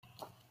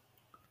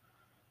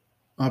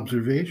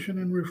Observation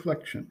and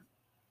reflection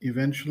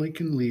eventually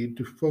can lead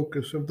to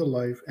focus of the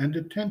life and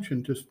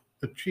attention to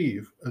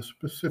achieve a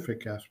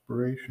specific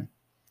aspiration.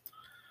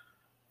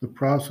 The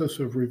process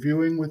of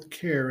reviewing with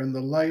care in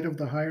the light of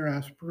the higher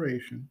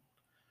aspiration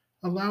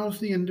allows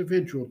the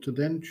individual to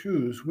then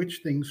choose which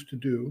things to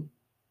do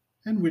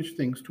and which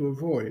things to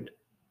avoid,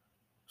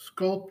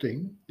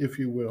 sculpting, if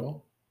you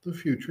will, the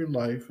future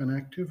life and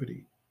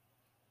activity.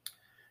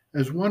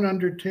 As one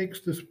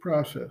undertakes this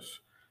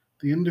process,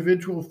 the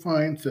individual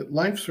finds that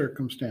life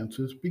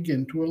circumstances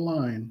begin to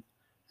align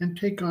and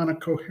take on a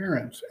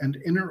coherence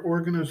and inner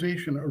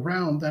organization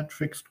around that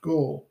fixed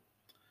goal.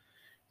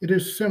 It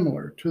is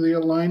similar to the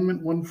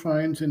alignment one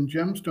finds in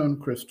gemstone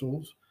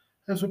crystals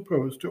as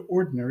opposed to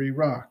ordinary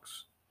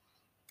rocks.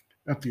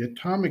 At the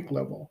atomic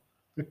level,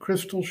 the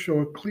crystals show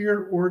a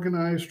clear,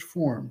 organized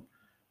form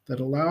that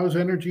allows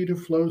energy to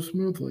flow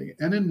smoothly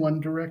and in one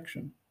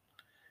direction.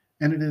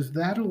 And it is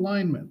that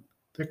alignment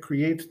that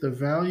creates the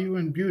value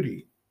and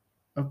beauty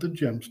of the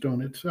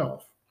gemstone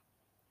itself.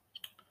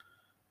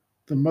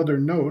 The mother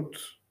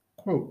notes,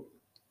 quote,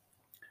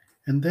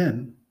 "And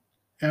then,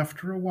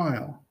 after a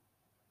while,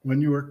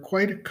 when you are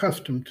quite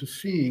accustomed to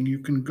seeing you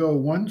can go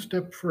one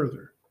step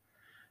further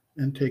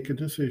and take a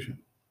decision,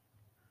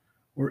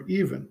 or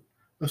even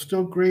a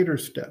still greater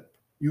step,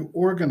 you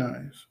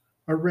organize,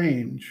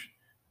 arrange,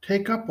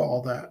 take up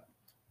all that,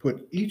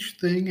 put each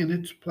thing in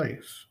its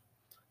place.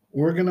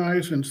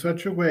 Organize in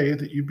such a way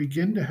that you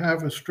begin to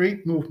have a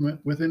straight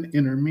movement with an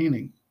inner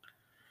meaning.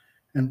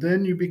 And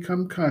then you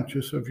become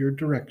conscious of your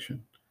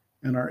direction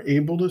and are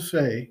able to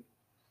say,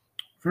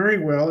 'Very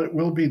well, it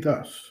will be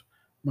thus.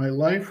 My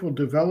life will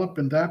develop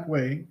in that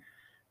way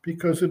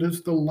because it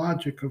is the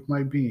logic of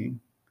my being.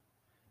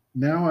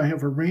 Now I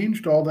have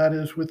arranged all that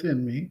is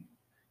within me.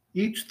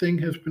 Each thing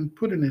has been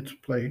put in its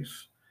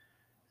place,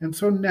 and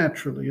so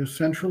naturally a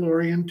central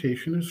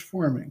orientation is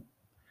forming.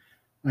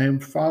 I am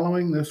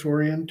following this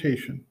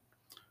orientation.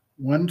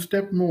 One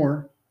step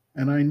more,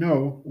 and I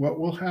know what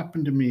will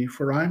happen to me,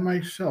 for I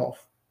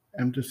myself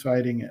am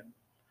deciding it.'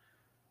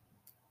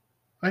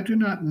 I do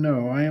not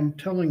know. I am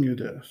telling you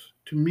this.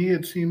 To me,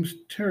 it seems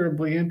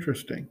terribly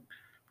interesting,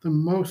 the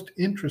most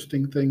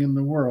interesting thing in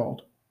the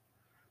world.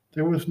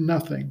 There was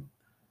nothing,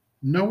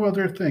 no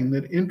other thing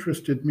that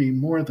interested me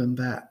more than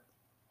that."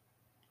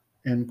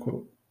 End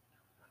quote.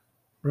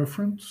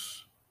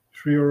 Reference: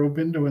 Sri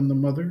Aurobindo and the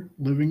Mother,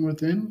 Living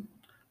Within,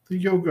 the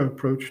Yoga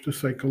Approach to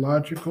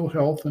Psychological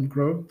Health and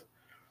Growth,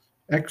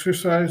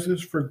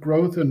 Exercises for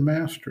Growth and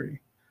Mastery,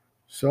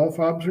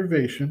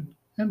 Self-Observation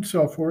and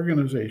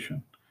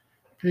Self-Organization,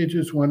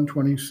 pages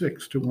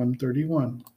 126 to 131.